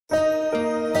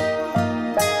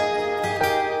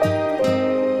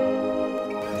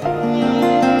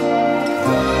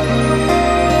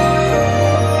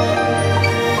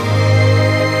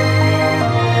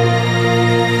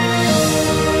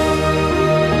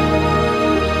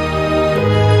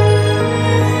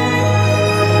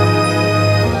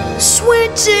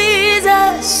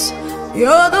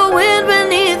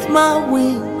my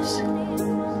wings.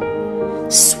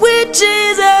 Sweet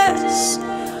Jesus,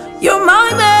 you're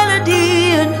my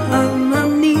melody and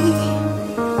harmony.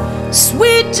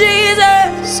 Sweet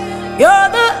Jesus, you're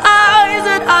the eyes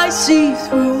that I see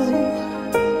through.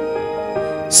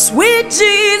 Sweet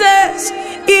Jesus,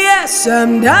 yes,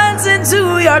 I'm dancing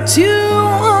to your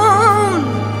tune.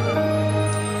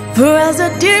 For as the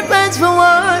deer pants for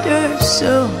water,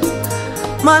 so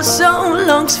my soul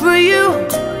longs for you.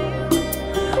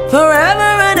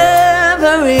 Forever and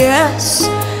ever, yes,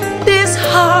 this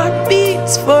heart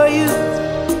beats for you.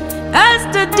 As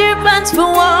the deer pants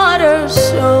for water,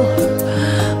 so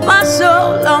my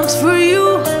soul longs for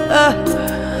you.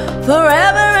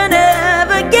 Forever and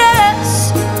ever,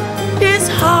 yes, this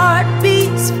heart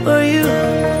beats for you.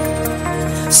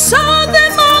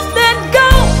 Something more than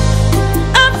gold,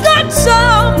 I've got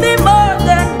something more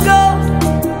than gold.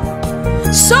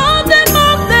 Something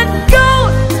more than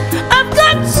gold, I've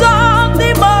got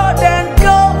something more than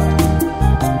gold.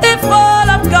 If all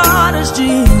I've got is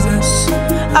Jesus,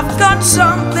 I've got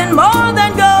something more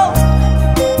than gold.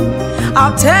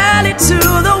 I'll tell it to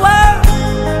the world,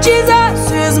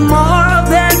 Jesus is more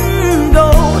than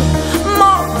gold.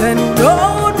 More than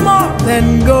gold, more than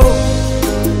gold.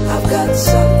 I've got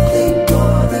something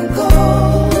more than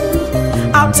gold.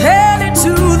 I'll tell it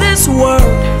to this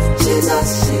world,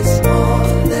 Jesus is more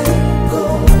than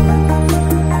gold.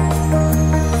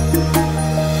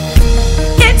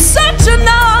 It's such an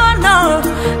honor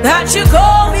that you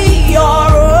call me your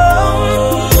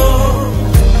own.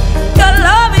 Your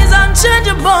love is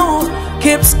unchangeable,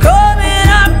 keeps coming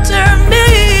after me.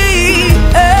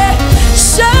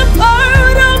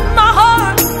 Shepherd of my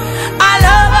heart, I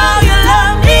love how you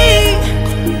love me.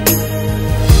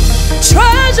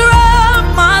 Treasure of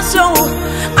my soul,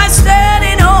 I stand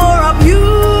in awe of you.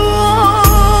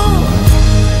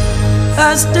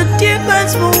 As the deer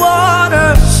pants for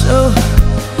water, so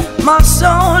my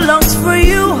soul longs for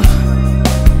you.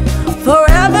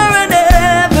 Forever and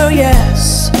ever,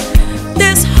 yes,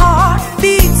 this heart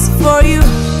beats for you.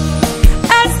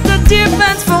 As the deer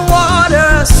pants for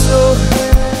water, so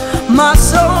my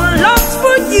soul longs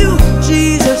for you,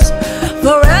 Jesus.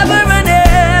 Forever and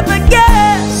ever,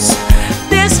 yes,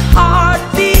 this heart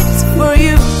beats for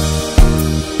you.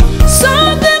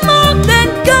 Something more than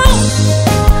gold,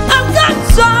 I've got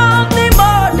something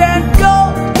more than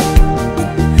gold.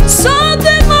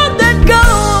 Something more than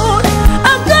gold,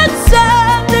 I've got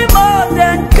something more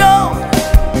than gold.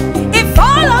 If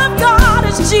all I've got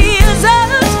is Jesus,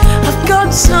 I've got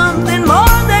something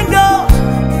more than gold.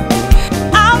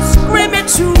 I'll scream it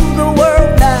to the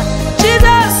world that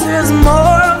Jesus is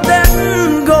more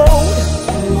than gold.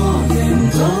 More than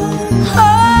gold.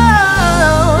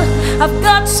 Oh, I've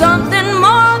got something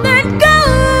more than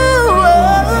gold.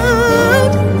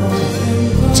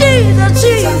 Jesus,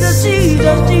 Jesus,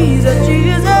 Jesus, Jesus,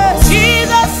 Jesus.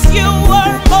 Jesus, you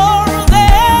are more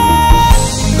than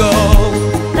gold.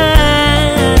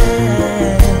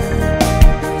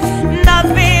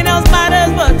 Nothing else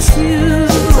matters but you.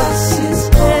 Jesus is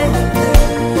more than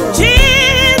gold.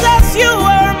 Jesus, you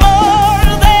are more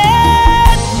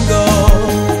than gold.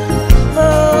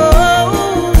 Oh,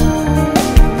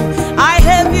 I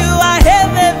have you, I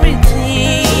have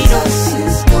everything. Jesus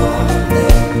is more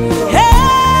than gold.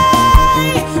 Hey,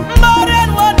 more than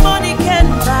what money can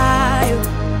buy,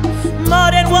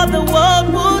 more than what the world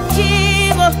would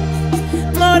give,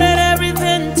 more than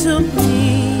everything to me.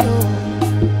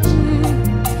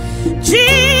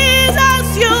 Jesus,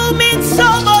 you mean so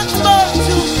much more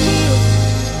to me.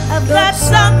 I've got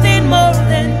something more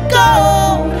than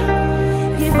gold.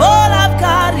 If all I've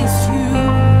got is you,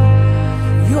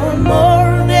 you're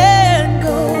more than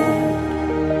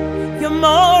gold. You're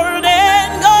more than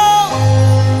gold.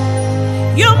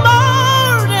 You're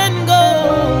more than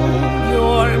gold.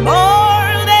 You're more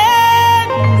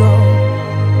than gold.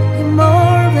 You're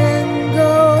more than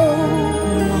gold.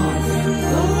 More than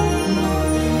gold.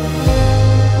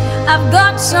 I've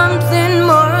got something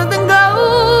more than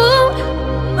gold.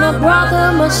 My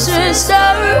brother, my sister,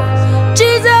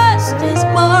 Jesus is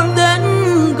more than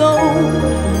gold.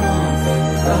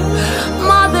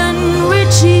 More than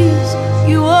riches,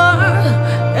 you are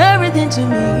everything to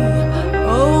me.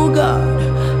 Oh God,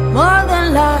 more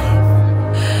than life,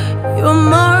 you're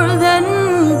more than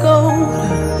gold.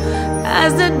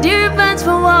 As the deer pants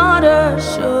for water,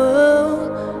 so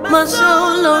my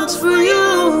soul longs for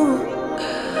you.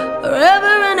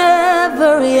 Forever and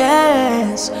ever,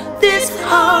 yes, this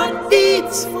heart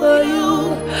beats for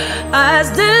you.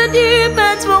 As the deer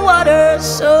pants for water,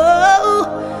 so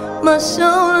my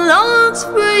soul longs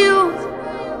for you.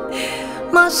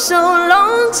 My soul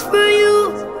longs for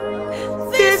you.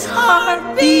 This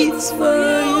heart beats for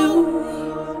you.